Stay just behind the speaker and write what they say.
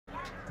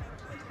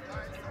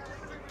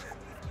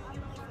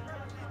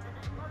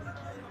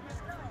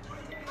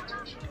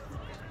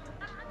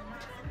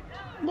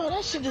Bro,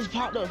 that shit just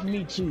popped up for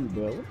me too,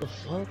 bro. What the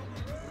fuck?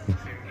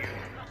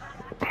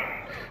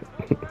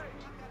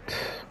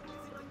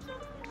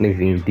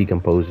 Niggas even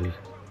decomposes.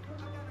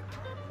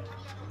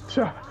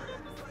 Sure.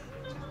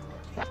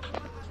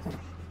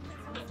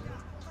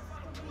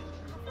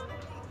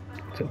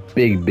 It's a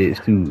big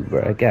bitch too,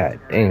 bro. God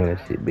damn, that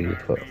shit big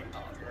as fuck.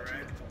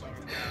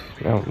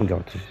 Now I'm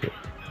going to shit.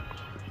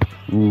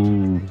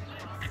 Ooh.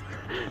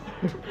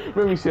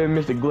 Remember you said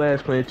Mr.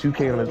 Glass playing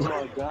 2K on his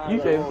You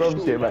said some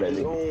shit about that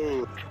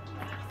nigga.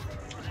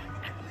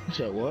 You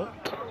said what?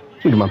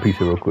 Look at my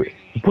pizza real quick.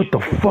 What the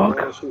fuck?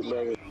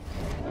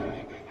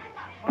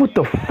 What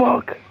the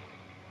fuck?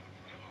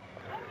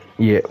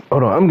 Yeah,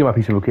 hold on. I'm gonna get my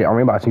pizza real quick. I'm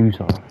about to send you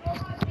something.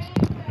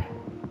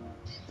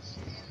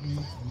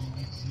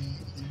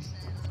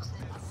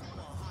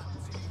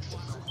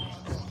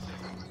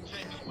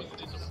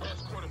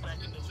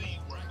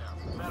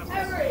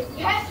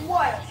 Guess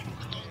what?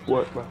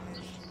 What, bro?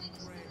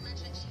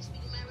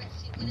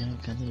 You know,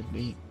 cause of the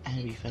beat,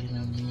 I be fucking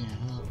on me at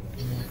home.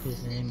 You know,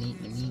 cause they meat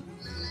the meat.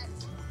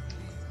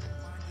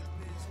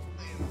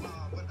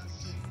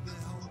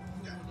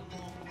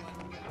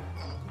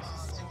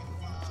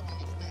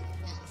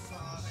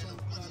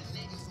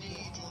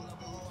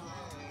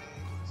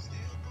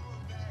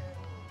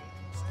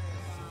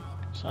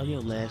 Saw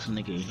your last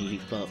nigga, he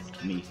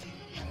fucked me.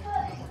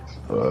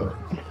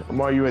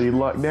 Amar, you ready to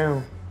lock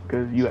down?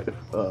 Cause you got the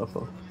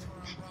phone.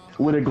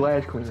 With a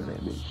glass cleaner,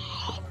 that bitch.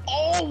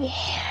 Oh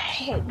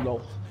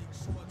no.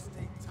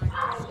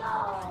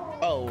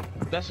 Oh,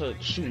 that's a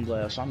shooting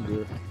glass. I'm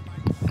good.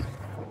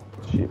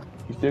 Shit,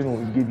 he's still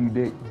gonna give you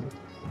dick.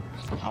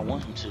 I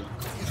want him to.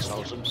 That's all I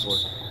was looking for.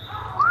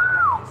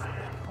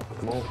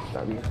 Come on,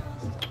 stop me.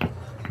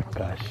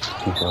 Gosh,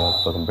 keep on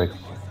fucking break.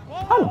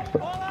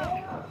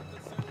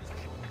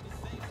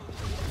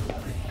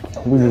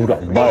 We just got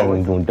the ball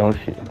and doing dumb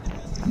shit.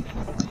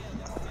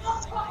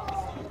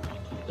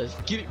 Let's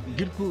get it.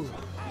 Get it cool.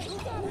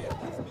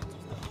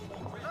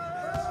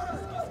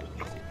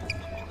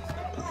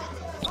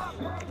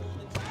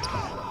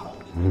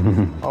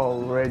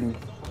 Already.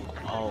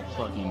 All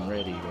fucking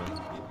ready, bro.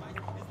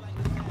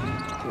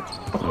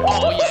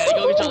 Oh yeah,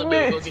 go get your other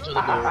bill. Go get your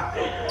other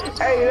bill.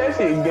 Hey, that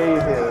shit gay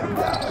as hell.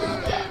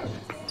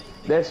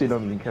 That shit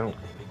don't even count.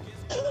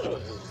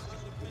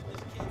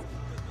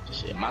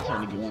 Shit, my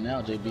turn to get one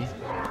now, JB.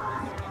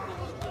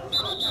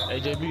 Hey,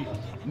 JB.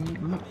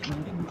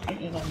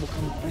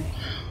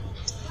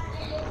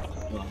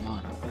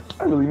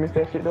 I really miss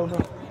that shit though, bro.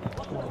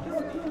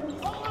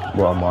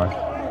 Walmart.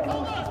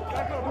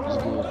 It's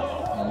good.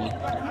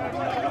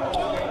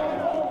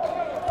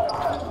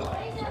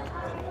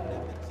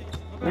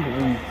 Look at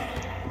me.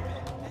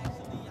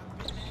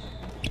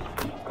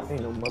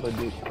 Ain't no mother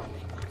dick.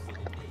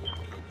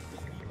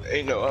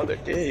 Ain't no other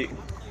dick.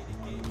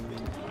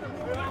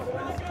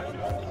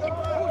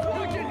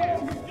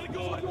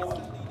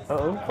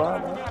 Uh-oh,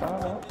 five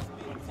out.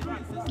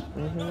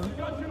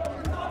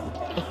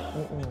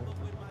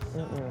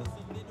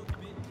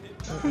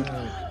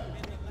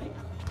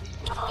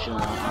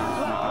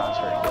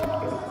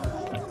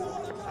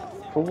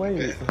 For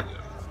wait.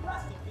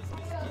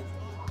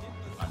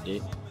 I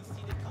did.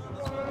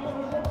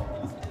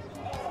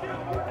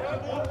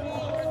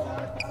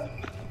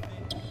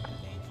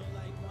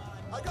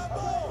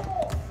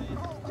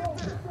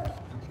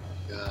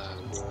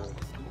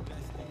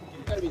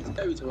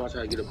 Every time I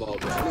try to get a ball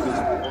back,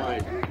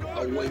 niggas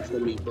run away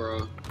from me,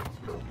 bro.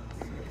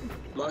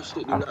 My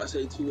shit do not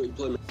say two-way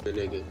play,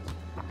 nigga.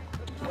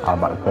 I'm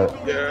about to cut.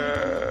 Yeah.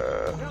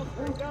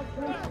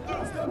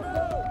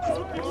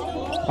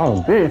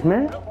 Oh, bitch,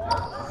 man.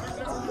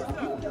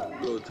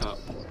 Go top.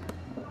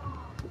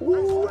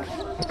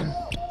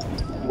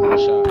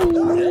 Nice shot.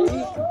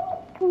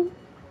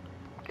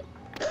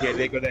 Yeah,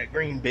 they go that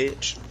green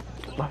bitch.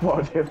 My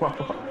fault, Jay, my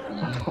fault.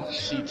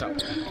 She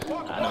talking.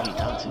 I know he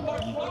talking to.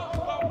 He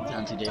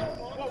talking to Jay.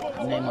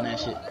 Name on that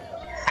shit.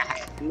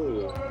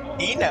 No.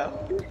 You know.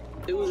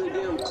 It was a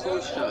damn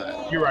close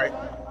shot. You're right.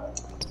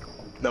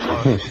 No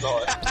more. It's all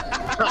right.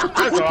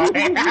 It's all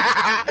right.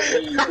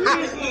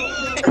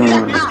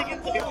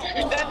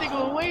 That nigga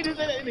was waiting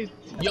for that.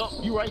 Yo,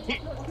 you right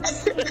here.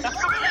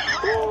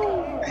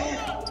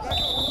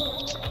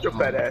 Your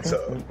fat ass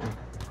up.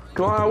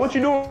 Klein, what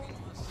you doing?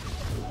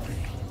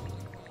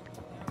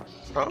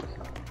 Huh?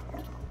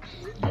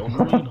 Yo,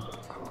 Marina.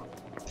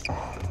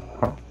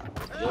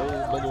 Yo,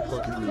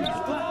 motherfucking Marina.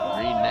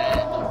 Read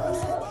that.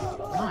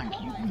 Mike,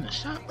 you in the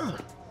shot, bro.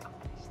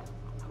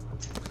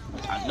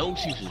 No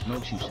excuses, no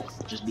excuses.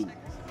 Just do it.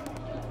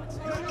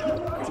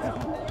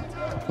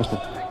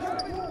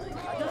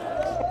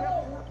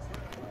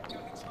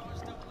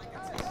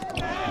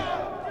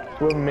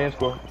 Whoever man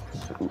score,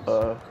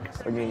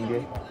 again,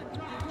 gay.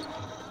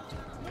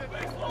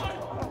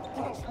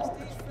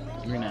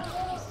 You're not.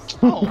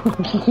 Oh.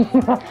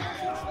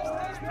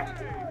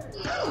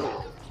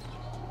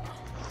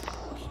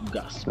 You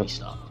got to be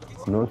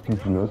stopped. No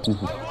excuses, no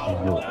excuses. Let's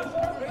do it.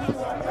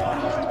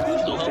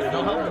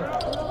 No helping.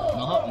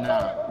 No helping.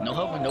 Nah, no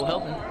helping, no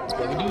helping.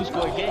 What we do is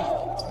score gay.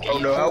 Oh,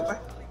 no helping?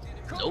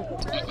 No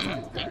Nope.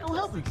 Ain't no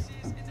helping.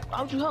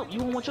 Why would you help? You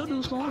don't want your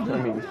dudes going I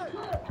good. mean,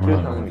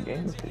 just how many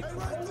games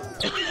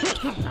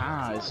it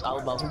Nah, it's all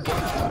about who gets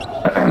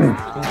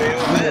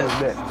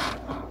that.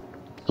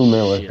 Who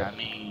man was Shit, that? I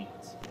mean,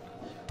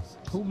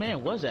 who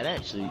man was that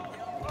actually?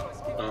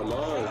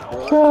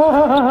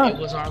 Armand, It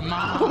was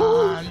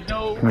Armand.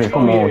 No. Man,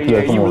 come on, yeah,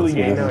 kid, come you on. really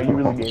gay kid. now. You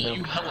really gay You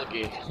now. hella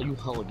gay. You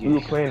hella We were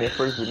gay. playing at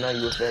first, but now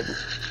you a faggot.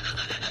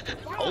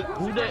 Oh,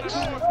 who next?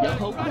 Yo,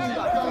 ho.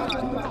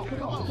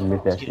 You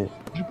missed that shit.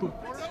 I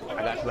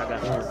got you. I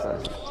got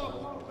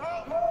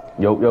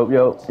you.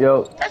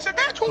 Yo. That's a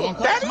natural. Come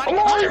on, That's somebody- Come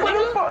on, what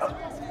the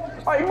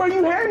fuck? Like, bro,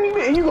 you had me,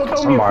 man. You gonna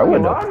tell me Amari,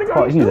 what to the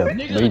fuck? He's a Niggas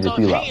major thought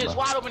feel hands out,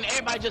 wide open,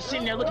 everybody just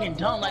sitting there looking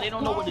dumb like they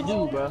don't know what to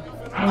do, bro.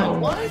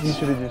 Like, what? You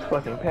should have just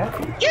fucking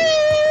passed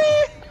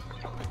it.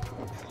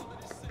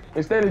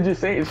 Instead of just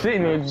sitting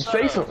there, just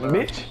say something,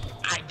 bitch.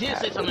 I did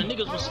say something.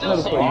 Niggas was No, still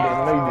the fuck you saying.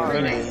 didn't. No, you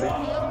didn't. No, you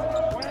didn't,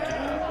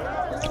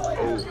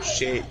 Oh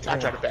shit! I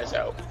tried to pass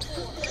out. bitch.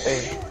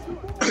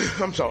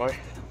 Hey, I'm sorry.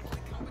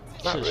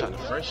 Should've shot the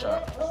first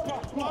shot.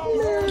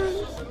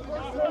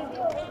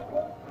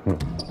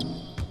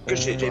 Good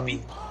shit,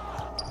 JP.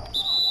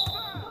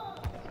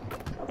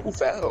 Who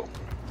fell?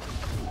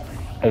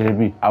 Hey,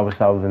 JB, I was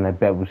in that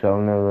bet with y'all.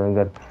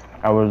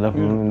 I was left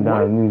him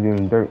down New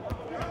Zealand dirt.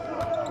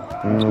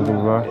 You know,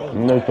 bro. You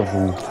know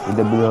something. With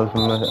the blue house,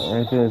 some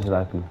insurance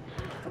like you.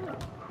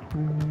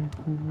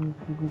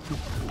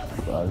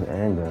 All the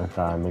anger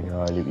inside make it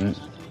hard to eat.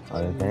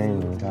 All the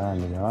anger inside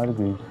make it hard to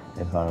breathe.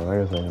 If I'm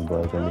ready for him,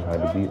 but it's gonna be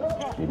hard to beat.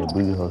 With the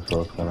blue house,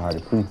 so it's kinda hard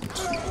to please.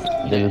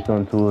 They just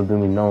some tools do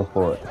me known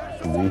for it.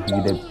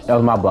 That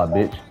was my block,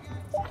 bitch.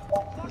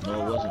 No,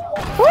 it wasn't.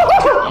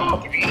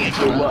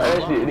 block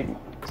that shit, nigga.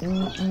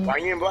 Why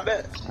you ain't block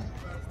that?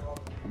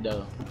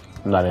 No.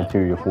 I'm not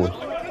interior force.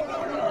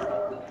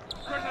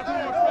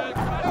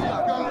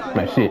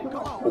 Man, shit.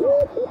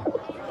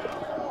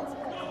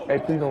 Hey,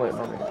 please don't let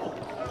my man.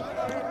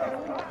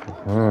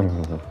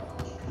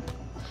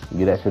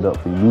 Get that shit up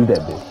for you. Lose that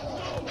bitch.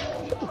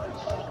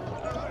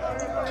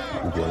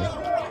 Okay.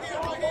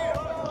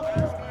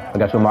 I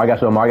got some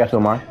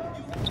more.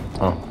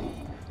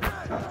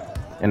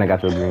 And I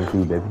got your green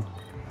too, baby.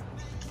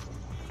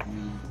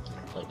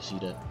 Like to see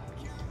that.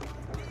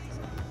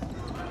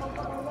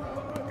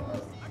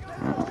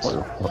 What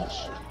the fuck?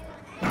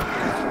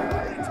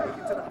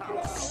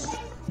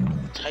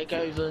 Take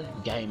over,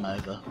 game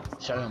over.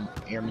 Show him,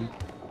 airman.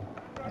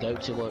 Go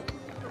to work.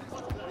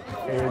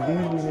 Hey,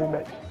 these in his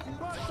back.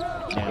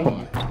 Game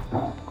on.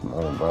 Come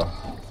on, bro.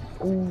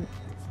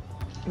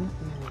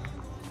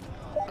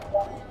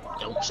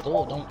 Don't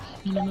score, don't.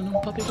 No,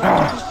 puppy.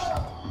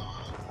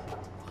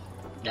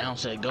 Down,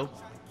 said go.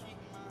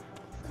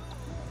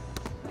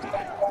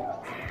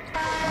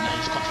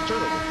 Nice cost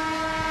turtle.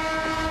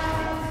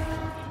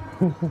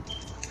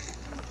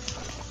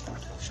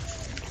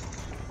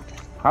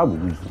 How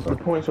would you? The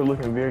points are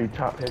looking very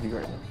top heavy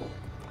right now.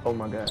 Oh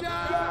my god.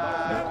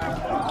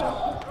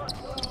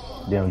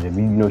 Damn, JB,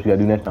 you know what you gotta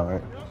do next time,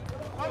 right?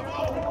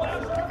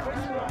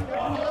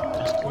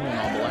 That's cool,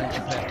 my boy. Why didn't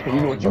you pass Hey,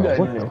 you know what you gotta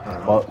What do the next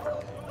time. fuck?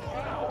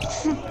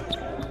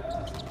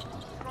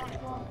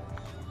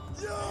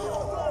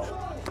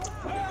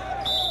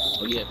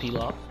 Oh, yeah,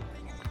 P-Lock.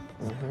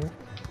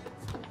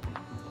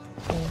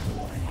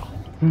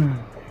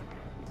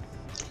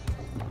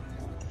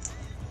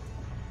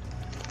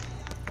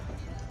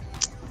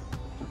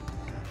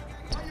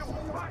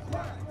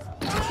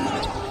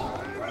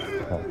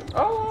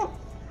 Oh!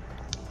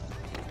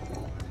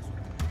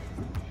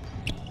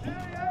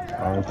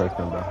 Wrong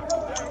person, bro.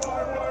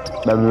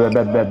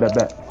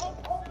 Bet.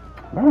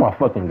 I'm my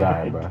fucking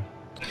guy, bro.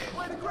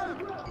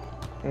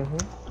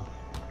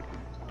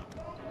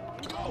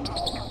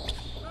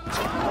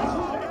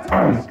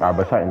 Alright,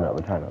 but tighten up.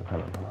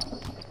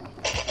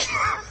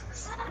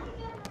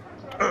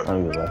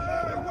 I'm good, bro.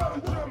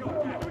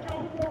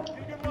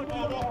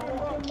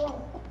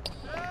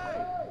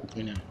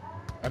 You know.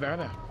 Right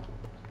back.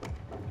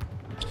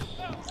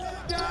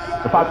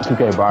 The pop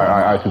 2K, bro.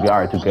 Alright,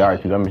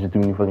 2K. I'm missing too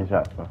many fucking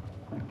shots, bro.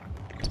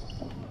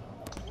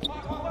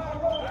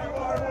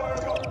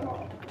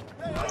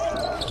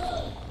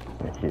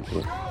 That shit,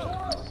 bitch.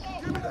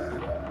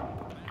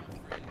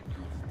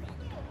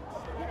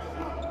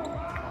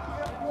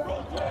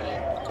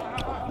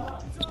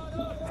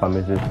 If I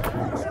miss this,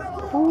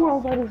 Ooh, I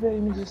was about to say,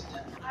 nigga.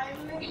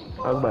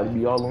 I was about to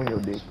be all on your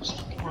dick.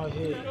 Oh,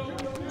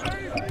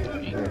 yeah.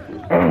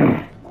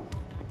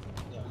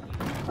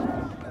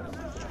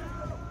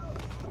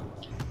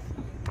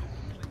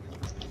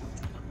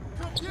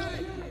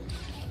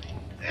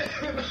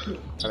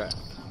 Okay.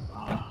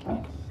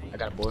 I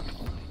got a board.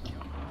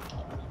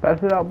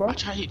 pass it out, bro.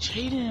 Watch how you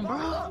cheating,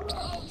 bro.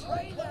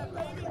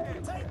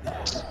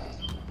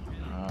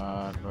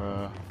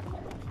 Bro.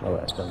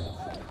 Alright, so.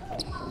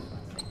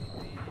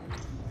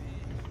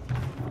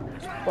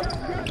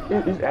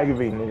 It's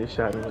aggravating that this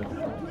shot.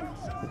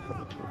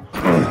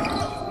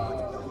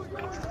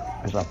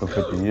 It's not for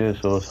 50 years,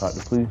 so it's hard to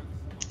please.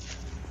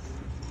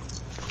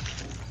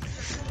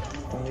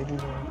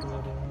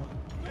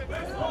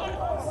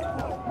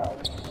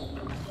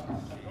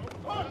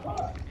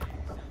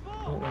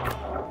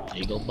 There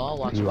you go, ball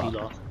watching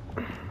P-Law.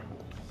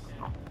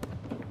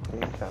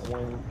 Shot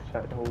one,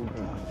 shot the whole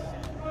game.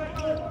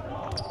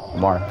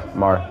 Mar.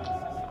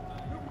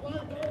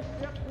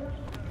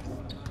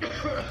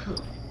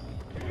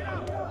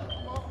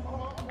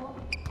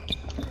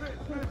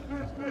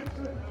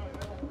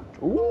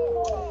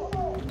 Ooh.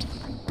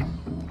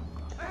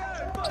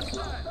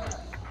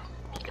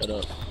 Cut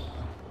up.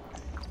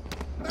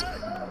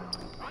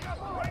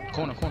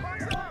 Corner.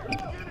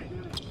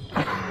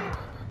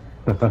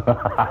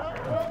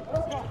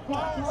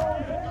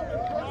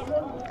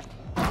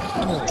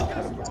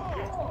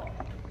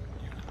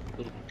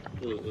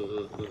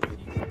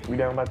 We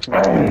down by 2.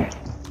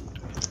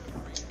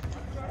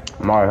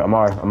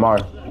 Amar.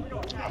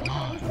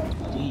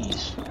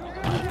 Please.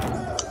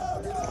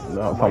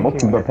 No, I'm up,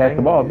 but pass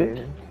the ball,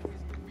 bitch.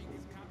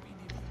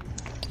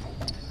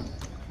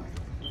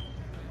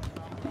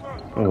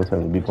 I'm gonna tell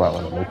you to be quiet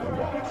when I'm listening,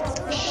 bro.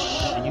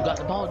 You got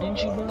the ball,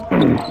 didn't you, bro?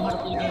 I'm about to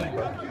play the game.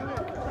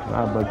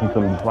 Nah, bro, you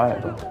told me to be quiet,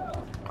 bro.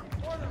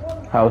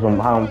 How I'm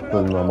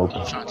supposed to know I'm open?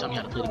 You're trying to tell me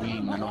how to play the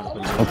game, and I know how to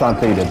play the game. I'm trying to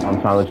tell you that.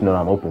 I'm trying to let you know that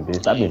I'm open, bitch.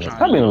 Stop being a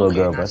little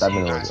girl, bro. Stop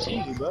being a I little see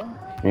girl. you, bro.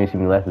 You ain't see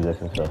me last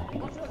possession, so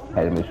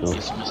had to make sure.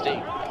 It's a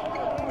mistake.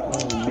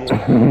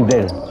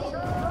 Damn.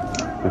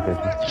 Appreciate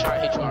you. Try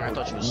to hit you on, I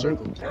thought you was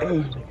circle.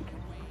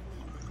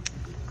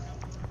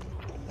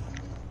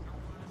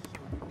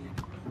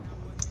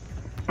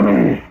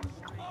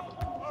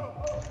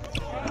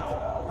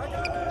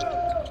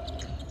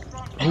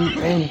 Who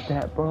aimed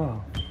that,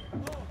 bro?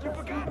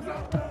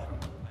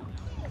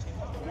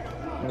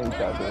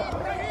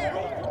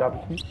 Stop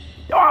it.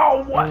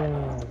 Oh, what?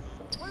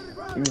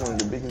 You one of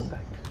the biggest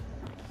backs.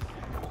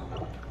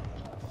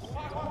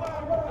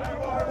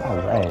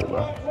 Alright,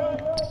 bro.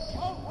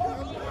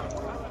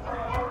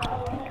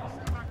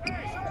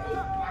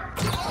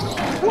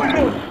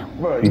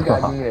 Bro, you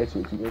gotta do that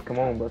shit. Yeah, come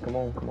on, bro. Come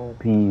on.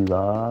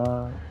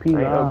 Pila.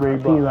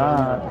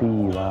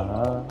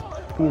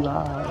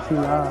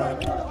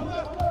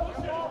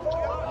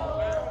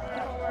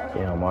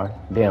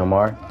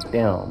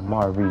 Damn,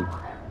 Mar Reed.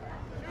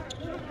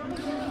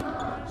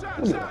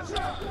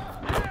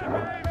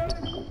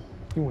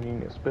 You wouldn't even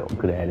get spelled. You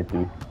could have added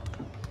 3.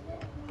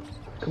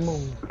 Come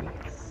on.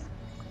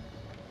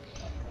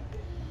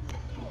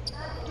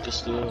 Just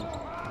still.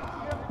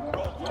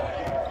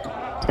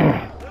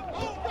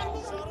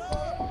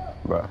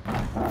 Bro.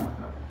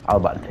 I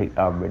was ready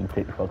to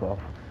take the fuck off.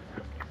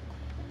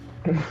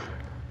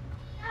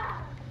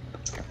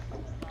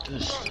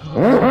 Just still.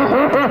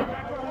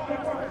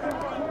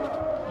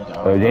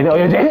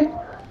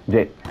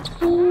 Jay.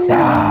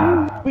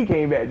 Yeah. We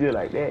came back just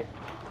like that.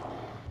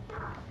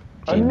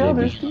 Jay,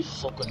 Another Being a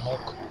fucking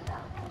Hulk.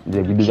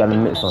 Jay, we do got a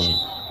mix on you.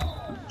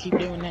 Keep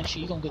doing that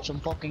shit, you gonna get some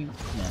fucking. Man.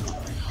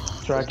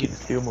 Try to keep the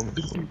skill moment.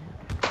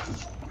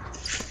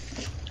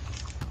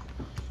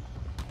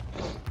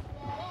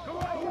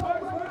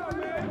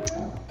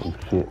 Oh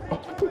shit. I'm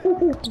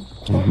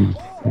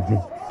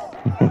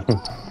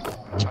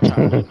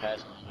trying to pass.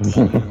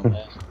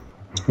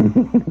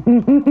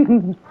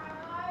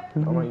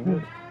 How about you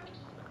good?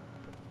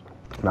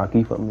 Nah,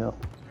 keep fucking me up.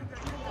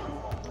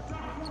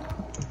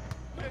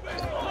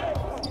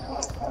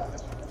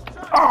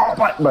 Oh,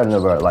 but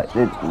never like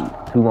it's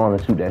too long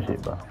to shoot that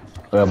shit,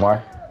 bro.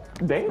 Mar.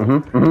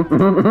 Damn.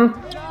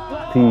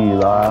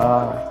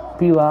 Pila.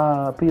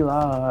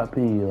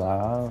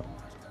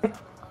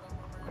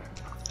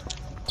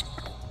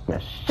 Yeah,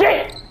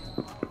 shit.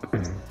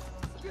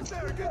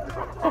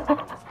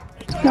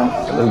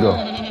 Let's go.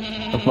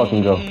 Let's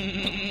fucking go.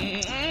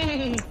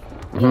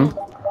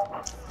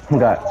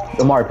 Got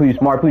Amar, please.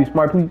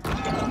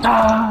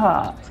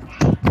 Ah,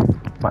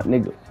 my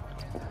nigga.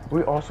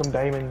 We awesome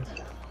diamonds.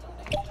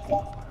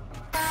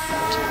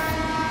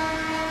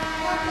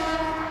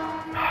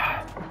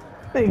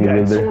 They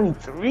got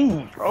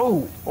 23,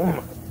 bro. Oh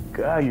my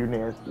god, you're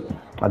nasty.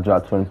 I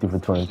dropped 22 for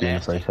 23 in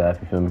the first half,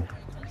 you feel me?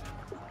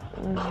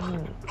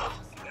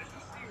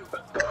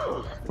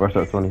 Rush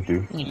up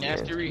 22.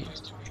 Nasty.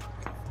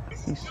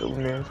 He's so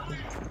nasty.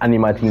 I need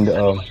my team to, you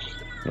know what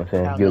I'm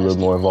saying, get a little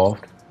more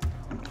involved.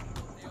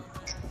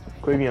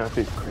 Quavion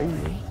fits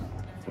crazy.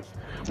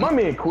 My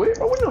man quit,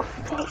 bro. What the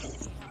fuck?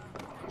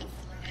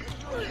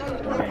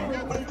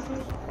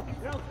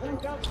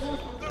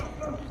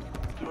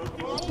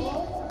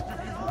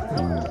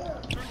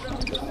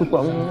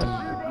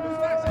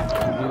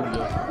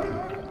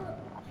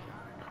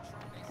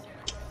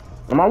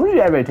 Man, we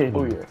have rotation.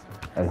 Oh yeah.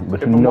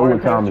 But If you know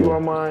what time time it you is.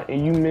 on mine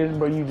and you miss,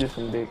 bro, you just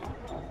some dick.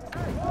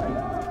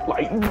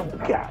 Like, you know,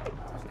 God.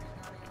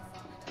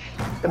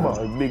 That ball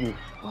is big as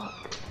fuck.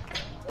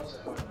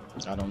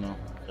 I don't know.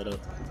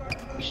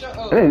 Shut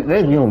up.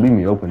 They don't leave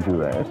me open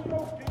too, right?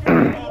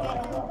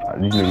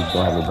 These niggas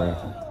don't have a brain.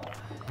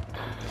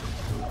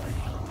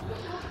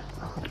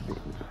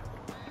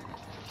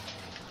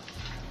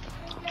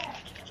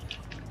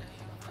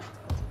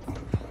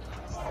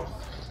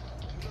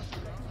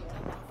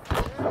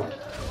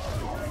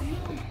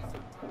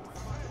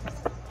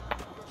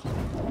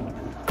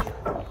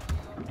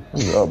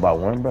 You're up by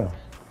 1, bro.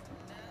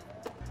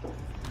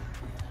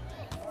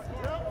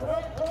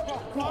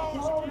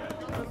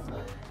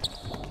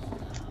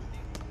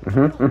 She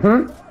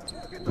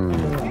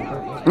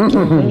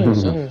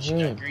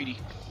got greedy.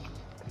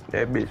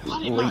 That bitch Why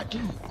was did late. not do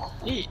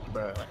it,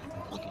 bro? Like,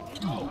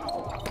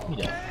 give me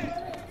that.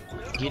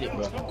 Get it,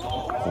 bro.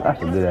 That's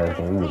a good ass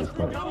game. You just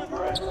funny.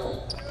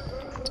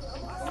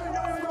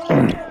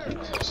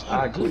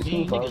 I Good quit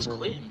game, too, niggas bro.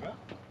 quitting,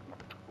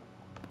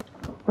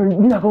 bro.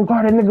 You not gonna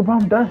guard that nigga, bro?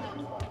 I'm done.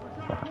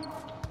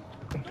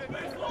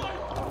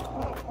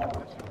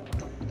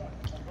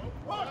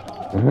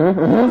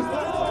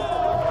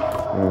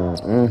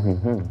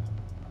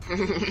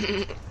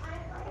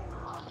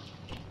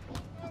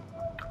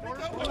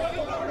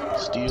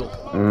 Steal.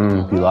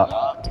 P-Lock.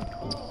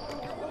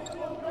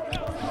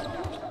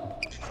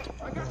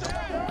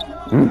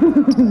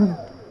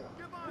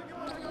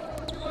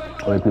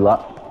 Oh,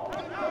 P-Lock.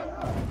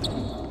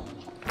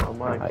 My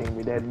mind came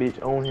with that bitch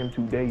on him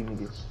today,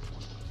 nigga.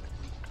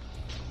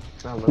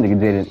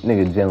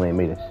 Nigga Jalen ain't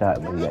made a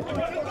shot, but he got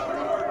two.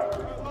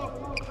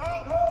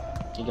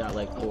 He got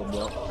like 4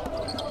 blocks.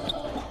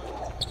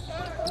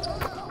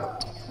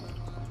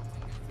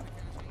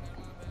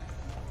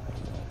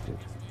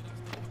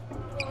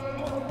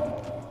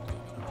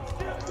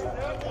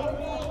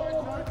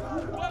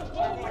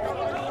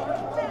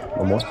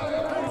 One more.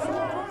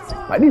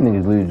 Like these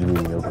niggas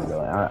literally open, bro.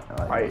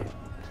 Right.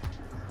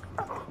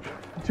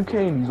 2K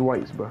and these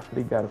whites, bro.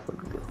 They gotta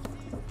fucking go.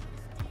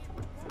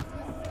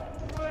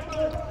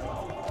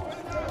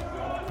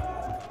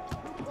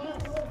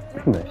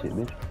 That shit,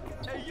 bitch.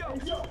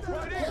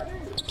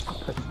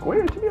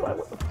 Square to be like,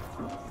 what the f?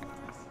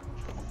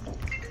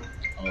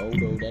 Oh,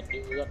 no, that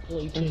nigga got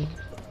play too.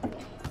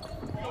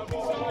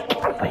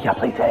 Y'all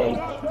play tag.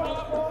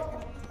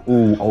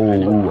 Ooh. Oh,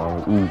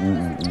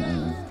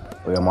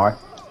 yeah, Mark.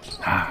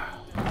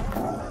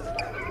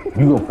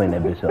 You gonna clean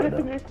that bitch up,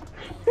 though.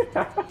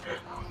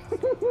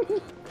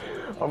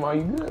 Are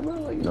you good, bro?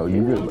 Like, No,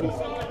 you good, bro.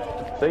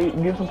 Say,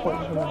 give some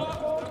points for that.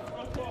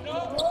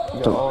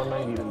 You got all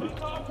 90 of them, bitch.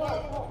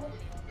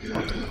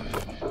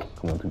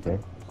 Come on, 2K.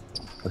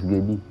 Let's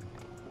get D.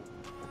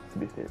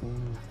 Bitch said,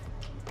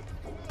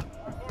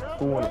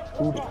 Who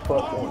the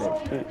fuck on that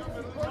shit?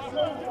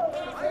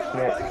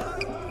 Snap.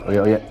 Oh,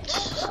 yeah.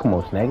 Come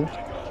on, Snaggy. I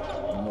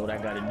don't know what I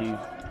gotta do.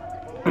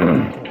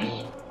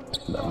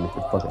 About to miss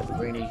the fuck out of it.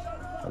 Rainy.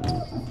 I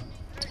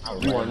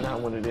was You are lagging. not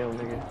one of them,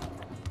 nigga.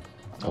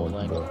 I was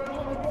lagging.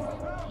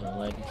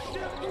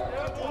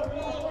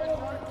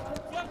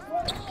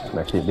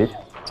 That shit, bitch.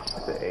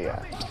 That's an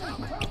AI.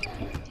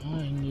 I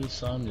need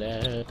some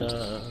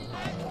leather.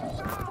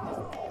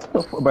 What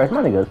the fuck, bro? It's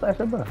my nigga. Slash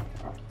that, bro.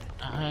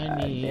 I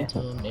need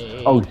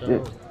tomato. Oh,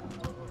 shit.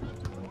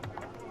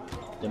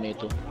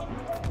 Tomato.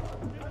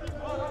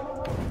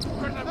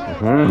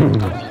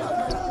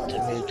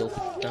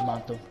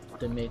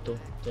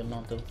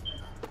 Tomato.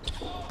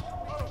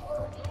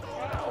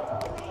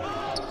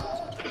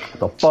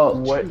 The fuck?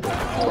 What?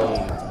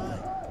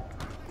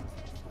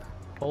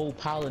 Whole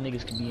pile of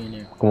niggas could be in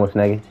there. Come on,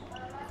 Snaggy.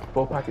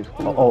 4 pockets.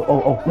 Oh.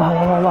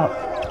 Lock.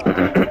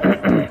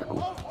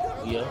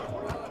 Yeah.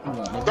 Come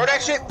on, nigga. Throw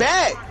that shit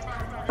back.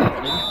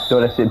 Throw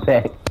that shit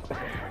back.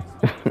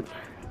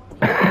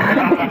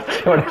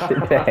 Throw that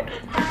shit back.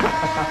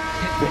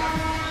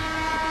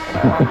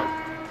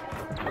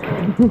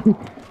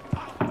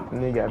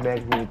 Nigga got back,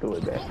 he didn't throw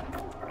it back.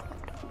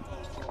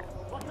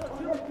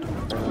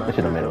 That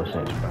shit don't make no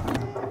sense, bro.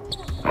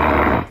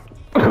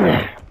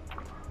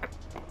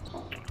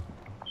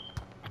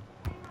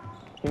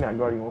 He not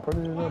guarding on purpose,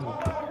 is he? I don't know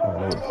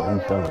what the fuck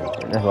he's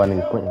selling. That's why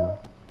niggas quitting, man.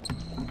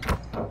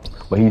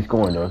 But he's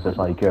scoring, though, so that's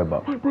all you care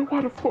about. Bro,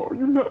 why the fuck are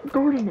you not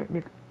guarding that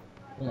nigga?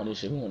 Who want this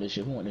shit?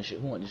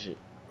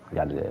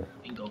 Got his ass.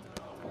 Bingo.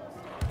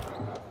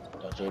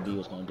 Thought JB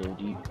was gonna go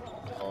deep.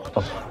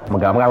 Oh, my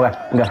God.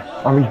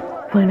 Army,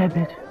 playing that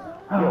bitch.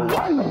 Yo,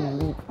 why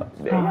you?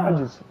 Y'all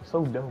just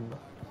so dumb, bro.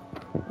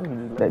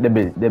 That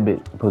bit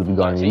supposed to be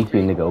guarding you. You see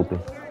a nigga open.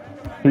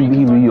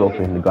 He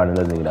open to guard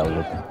another nigga that was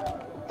open.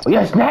 Oh,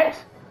 yeah,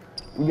 snacks!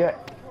 You got.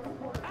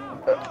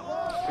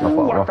 My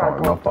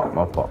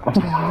fault.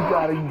 You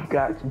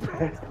got to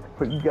pass.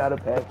 You gotta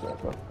pass that,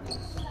 bro.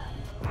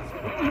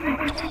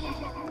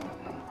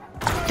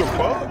 The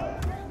fuck?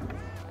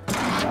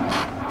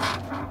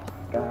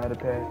 Gotta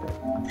pass that.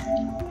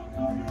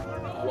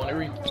 Wanna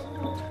read?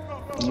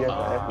 Yes, I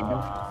have to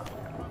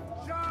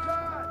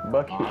do.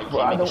 Bucket, bro.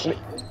 I don't.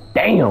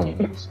 Damn!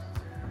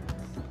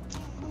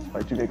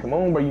 Like, you come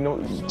on, bro. You know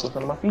what's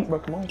under my feet, bro.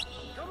 Come on.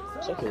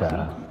 It's okay.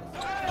 God.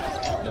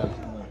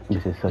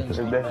 This is such It's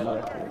a... that.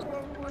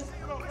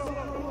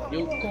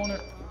 Yo, corner.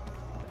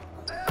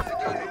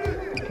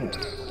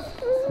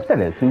 What's that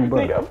at 2, bro?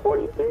 They got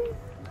 43.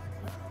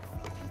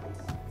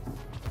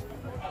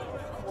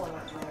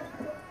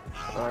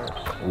 Alright.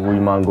 We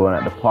mind going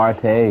at the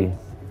party.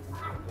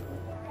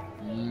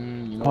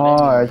 You know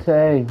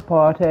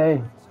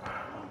Party.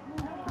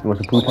 You want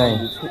some poutine?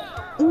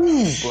 Bro.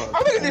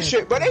 I'm looking at this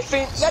shit, but that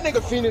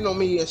nigga fiending on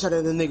me instead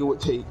of the nigga with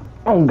tape.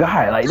 Oh,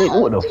 God. Like,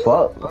 what the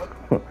fuck?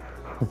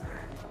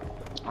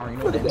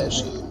 Look at that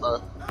shit,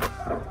 bro.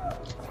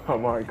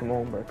 Amari, come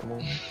on, bro. Come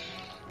on.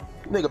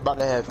 Nigga about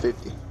to have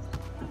 50.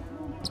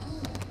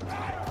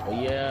 Oh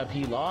yeah,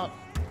 P-Lock.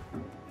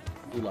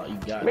 P-Lock, you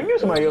got Maybe it. give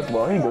somebody else the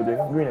ball. Here you go, Jay.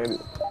 Green at it.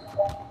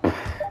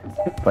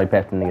 Play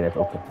past the nigga that's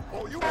open.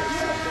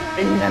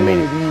 And That made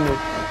it.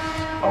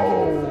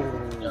 Oh,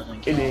 Doesn't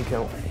it count. didn't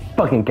count.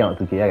 Fucking count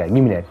 2K. I got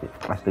give me that shit.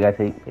 I still gotta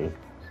take. Hey,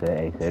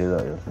 set it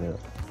up, yo. Set it up.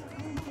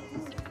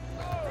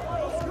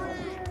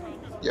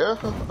 Yeah.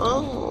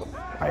 Oh.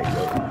 Alright,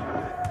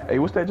 yo. Hey,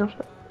 what's that jump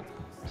shot?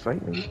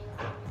 Sight, nigga.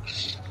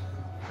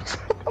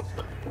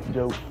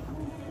 Joke.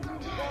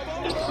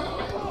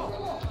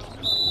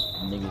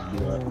 Niggas be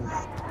like,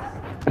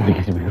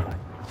 Niggas be like,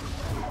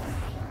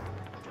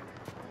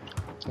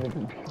 Niggas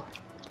be like,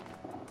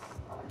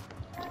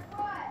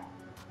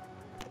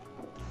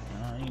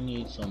 I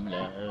need some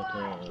letter.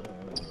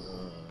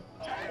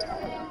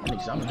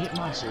 Niggas, I'm gonna get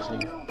my sis,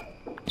 nigga.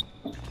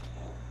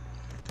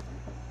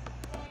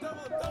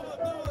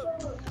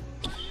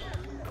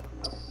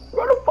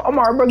 bro, the fuck,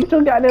 Amari, bro, get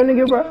your goddamn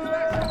nigga, bro.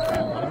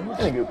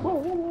 nigga.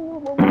 Whoa.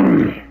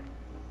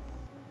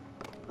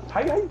 How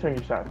you turn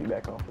your shot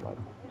back off? Like,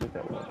 just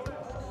that one.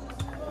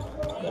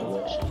 That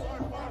was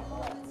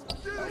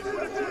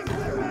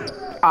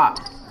Ah.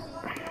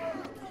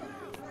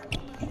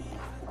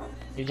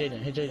 Hit Jaden,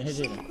 hit Jaden, hit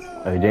Jaden.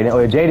 Oh, Jaden.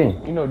 Oh,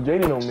 Jaden. You know,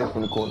 Jaden don't miss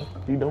from the corner.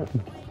 He don't.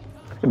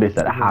 That bitch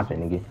started hopping,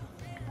 nigga.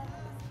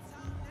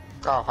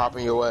 I'll hop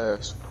in your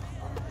ass.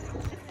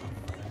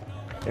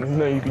 And there's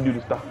nothing you can do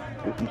to stop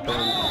if he's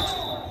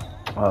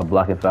trying.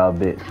 Blocking foul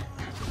bitch.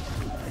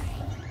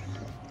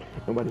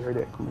 Nobody heard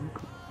that. Cool.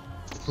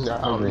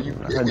 Nah, I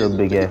heard those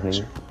big ass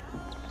nigga.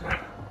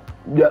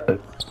 Yeah,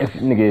 if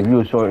you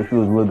was short, if you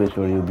was a little bit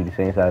shorter, you'd be the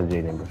same size as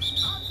Jaden, bro.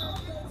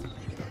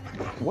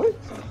 What?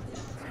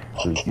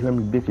 So you heard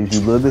me, bitch? If you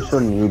a little bit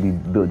shorter, you'll be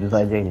built just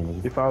like Jaden,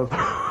 nigga. If I was.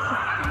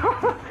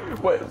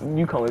 What?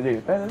 You calling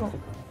Jaden fat at all?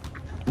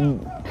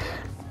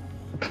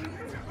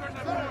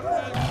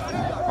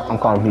 I'm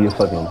calling him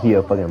he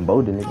a fucking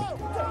boulder,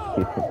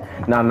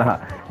 nigga. Nah.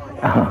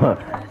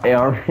 Hey,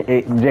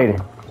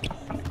 Jaden.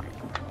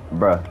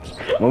 Bruh.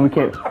 When we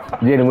came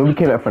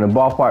back from the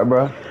ballpark,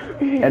 bruh,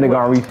 that nigga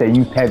already said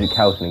you Patrick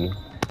House, nigga.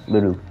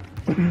 Literally.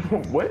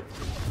 What?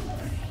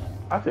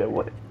 I said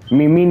what?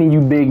 Meaning you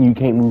big and you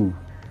can't move.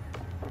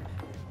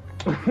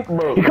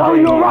 Bro, He called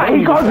you a rock.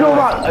 He called you a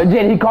rock.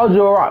 Jaden, he called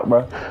you a rock,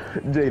 bruh.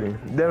 Jaden,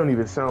 that don't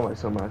even sound like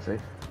something I say.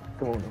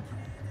 Come on, though.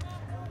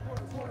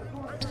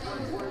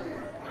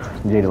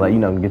 Jaden, like, you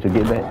not gonna get your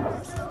get back?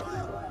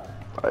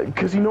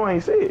 Cause you know I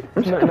ain't say it.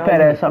 Shut the fat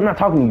ass up. I'm not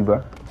talking to you, bro.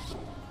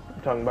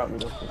 You're talking about me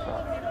though. So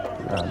stop.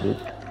 Nah, bitch.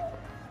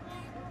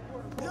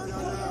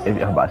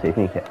 I'm about to say,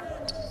 think that.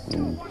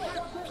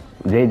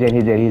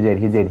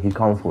 Jaden, he's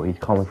calling for it. He's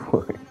calling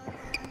for it.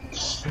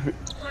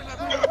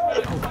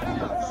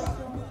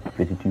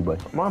 52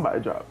 bucks. Mine about to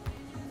drop.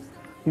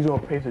 He's on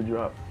pace to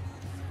drop.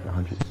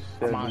 100.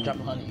 Come on, drop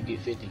 100, you get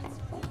 50. If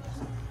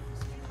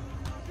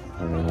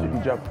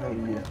you drop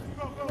 100, yeah.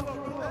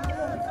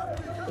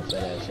 What's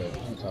that ass shit?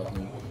 Don't talk to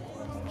me.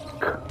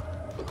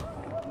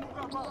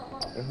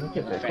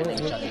 Get The that. fat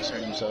niggas trying to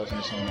insert themselves in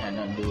the scene had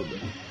nothing to do with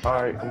it.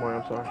 Alright, come on,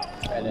 I'm sorry.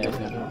 Fat ass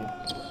nigga.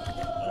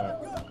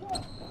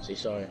 Alright. Say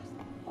sorry.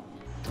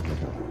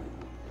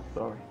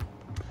 Sorry.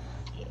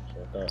 Yeah,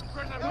 shut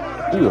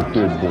up. You a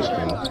good bitch,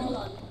 man.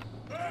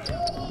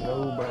 No,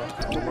 bro.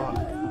 I'm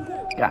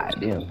not. God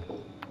damn.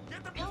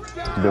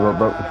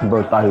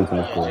 Bro thought he was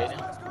gonna score.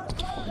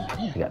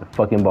 He got the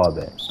fucking ball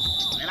back.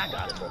 Man, I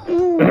got it,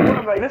 bro.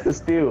 I'm like, that's a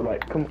steal.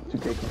 Like, come on,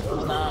 2K, come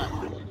on. Nah.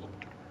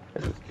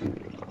 That's a steal,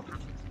 bro.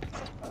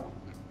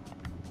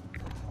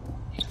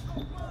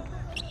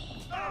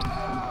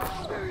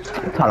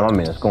 I'm tired of my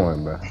man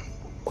scoring, bro.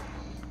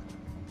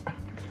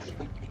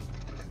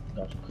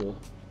 Got you, cool.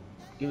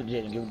 Give it to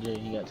Jaden,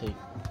 he got to take.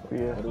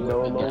 Yeah, What do no,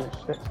 we no.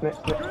 got? Snap.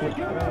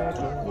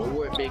 What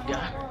word, big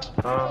guy?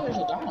 Where's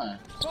the line?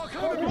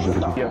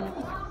 Yeah.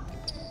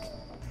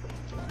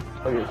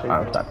 Oh, yeah,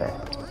 Alright, stop that.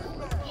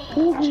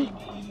 Jimmy,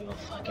 you a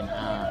fucking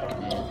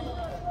hog, man.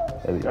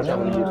 There we That's how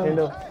we go. get 10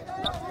 though.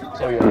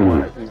 Oh, yeah, I'm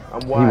wide, too.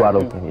 I'm He wide. wide too.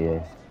 open, yeah.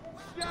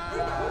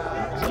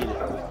 Get it.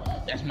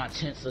 That's my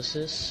 10th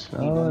assist.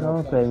 No,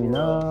 don't play me,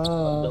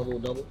 no.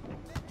 Double.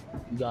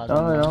 You guys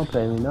No, don't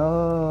play me,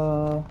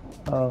 no.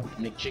 Oh,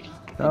 Nick Chicken.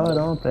 no,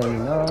 don't play me,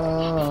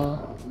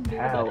 no.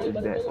 How is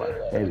that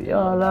like? Baby,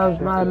 your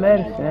love's my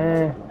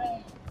medicine.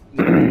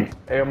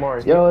 Hey,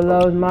 Amari. Your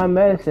love's my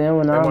medicine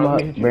when I'm Amari, up. let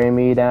me hit you. Bring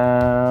me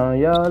down.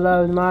 Your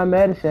love's my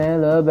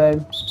medicine, little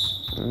baby.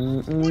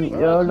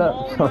 Your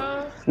love.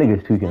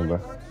 Niggas tweaking, bro.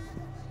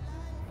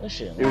 That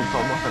shit. It was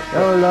from my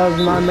Your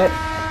love's my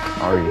medicine.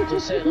 Already.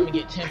 Just said, let me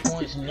get 10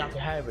 points and y'all can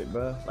have it,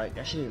 bro. Like,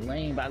 that shit is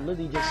lame, but I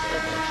literally just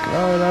said that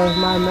Your love's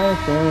my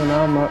medicine when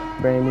I'm up.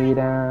 Bring me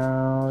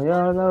down.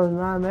 Your love's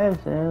my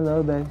medicine,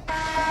 little baby.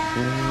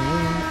 Your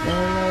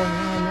love's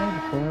my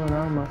medicine when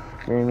I'm up.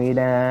 Bring me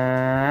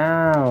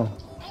down.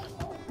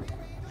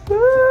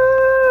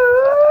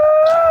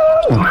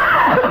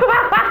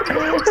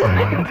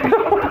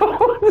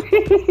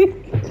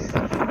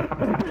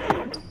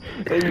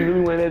 Hey, you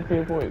really went that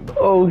 10 points, bro.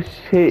 Oh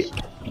shit.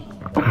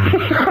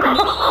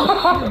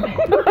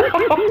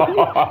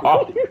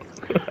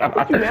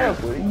 What you mad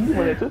for? You the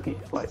one that took it.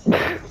 Like,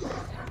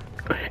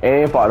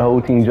 And fought the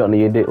whole team jumping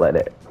your dick like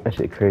that. That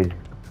shit crazy.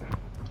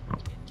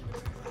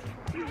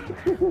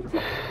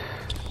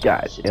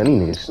 God, yeah, them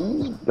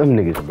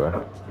niggas,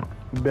 bro.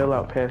 bail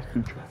out past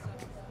future.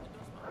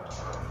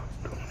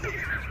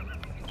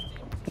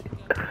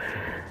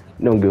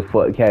 Don't give a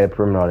fuck. Carry the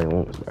perimeter all they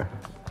want, bro.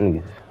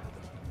 Niggas.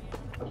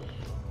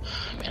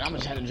 Man, I'm gonna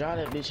try to draw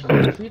that bitch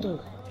and the free throw.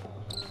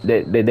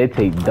 They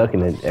take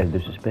ducking as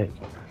disrespect.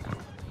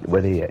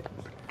 Where they at?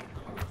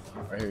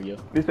 Right here, yo.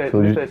 This that,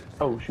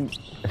 oh shoot.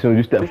 As soon as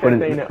you step This foot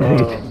that in thing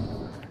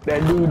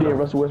that dude there,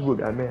 Russell Westbrook,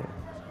 got mad.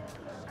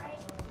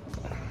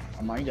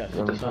 I'm you got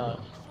 55.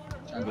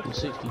 Trying to get to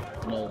 60.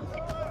 No.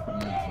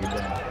 You're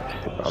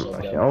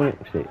done.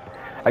 Shit.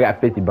 I got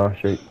 50 bounce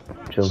straight.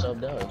 Chill.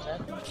 Subbed out,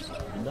 exactly.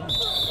 You're done.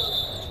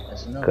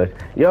 That's enough. Cause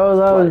your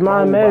love is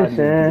my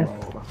medicine.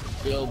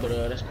 Yo, but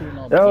that's cool.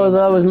 No, Your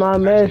love is my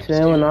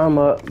medicine when I'm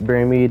up.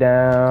 Bring me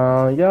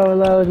down. Your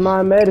love is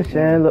my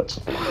medicine. Look.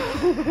 God,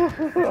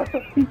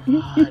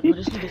 yo,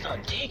 this nigga's a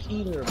dick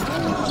eater, bro.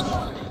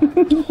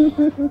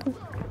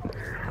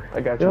 I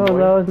got you, Your boy.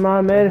 love is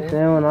my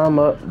medicine when I'm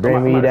up.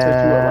 Bring me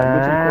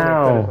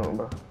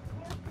down.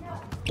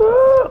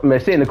 Man,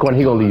 sit in the corner.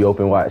 He gonna leave you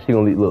open. Watch. He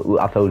gonna leave. Look,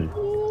 I told you.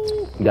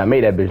 You gotta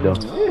make that bitch though.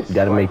 You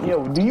gotta make it.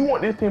 Yo, do you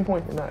want this 10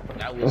 points or not?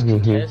 That was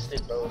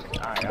contested, bro.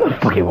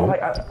 Alright, Fuck it, won't.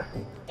 Like, pass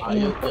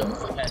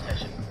that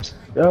shit.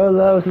 Your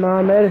love is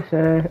my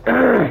medicine.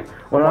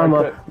 When I'm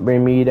up,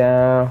 bring me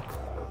down.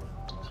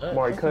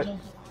 Mari cut.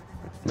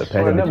 The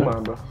Oh, never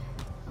mind, bro.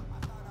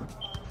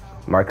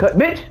 Mark cut,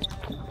 bitch.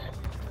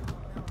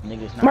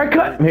 Niggas not Mark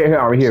cut. Here,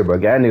 over here, bro.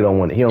 That nigga don't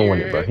want it. He don't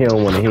want it, bro. He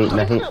don't want it.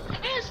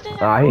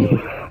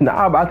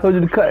 Nah, but I told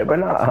you to cut it, but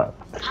nah.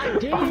 I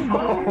did,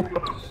 bro.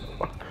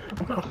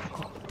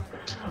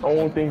 I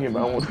won't think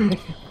about it. I won't think.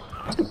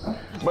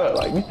 But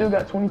like, we still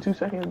got 22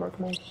 seconds, bro.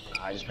 Come on.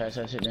 I just pass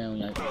that shit down.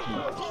 Like,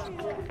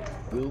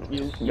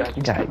 you. Got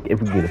you. God,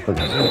 if we get a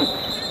fucking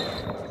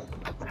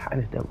how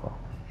does that ball?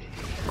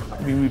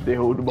 We they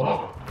hold the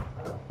ball.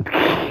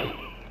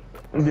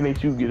 And then they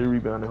shoot, get a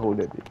rebound, and hold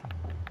that bitch.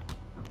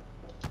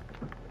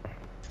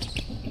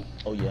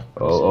 Oh yeah.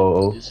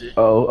 Oh.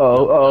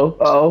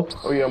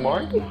 Oh yeah,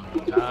 Mark.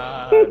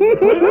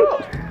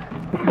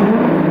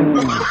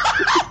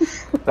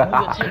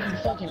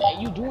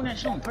 You doing that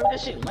shit on purpose? That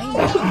shit lame.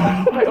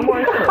 Hey,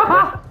 Amari, shut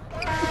up,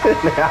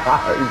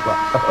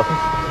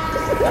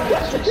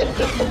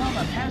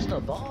 Pass the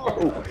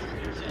ball.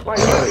 Why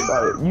you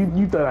about it?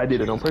 You thought I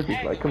did it on purpose?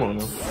 Like, come on,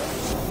 man.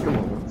 Come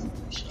on,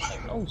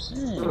 man. No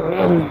sin.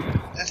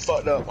 That's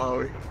fucked up,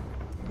 Maury.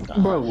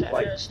 Bro, Fat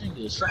like, ass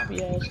nigga,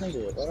 sloppy ass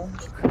nigga, bro.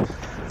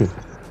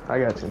 I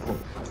got 10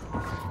 points.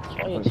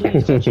 All your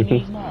titties touch your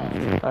knees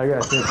now. I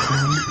got 10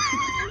 points.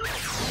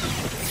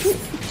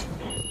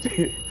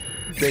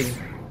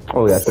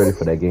 Oh, we got 30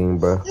 for that game,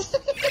 bro.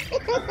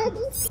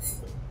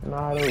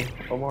 Nah, though,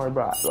 Amari,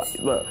 bro. Like,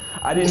 look,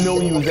 I didn't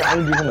know you was there. I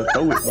ain't just gonna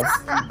throw it, bro.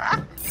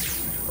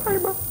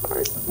 Alright, bro.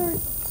 Alright.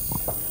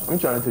 I'm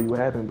trying to tell you what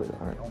happened, but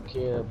alright. Don't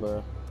care,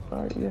 bro.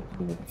 Alright, yeah.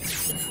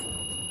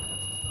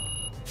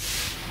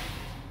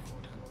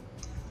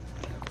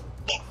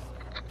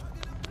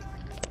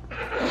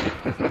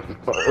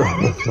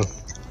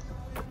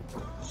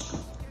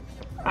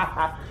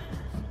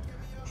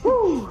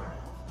 Woo.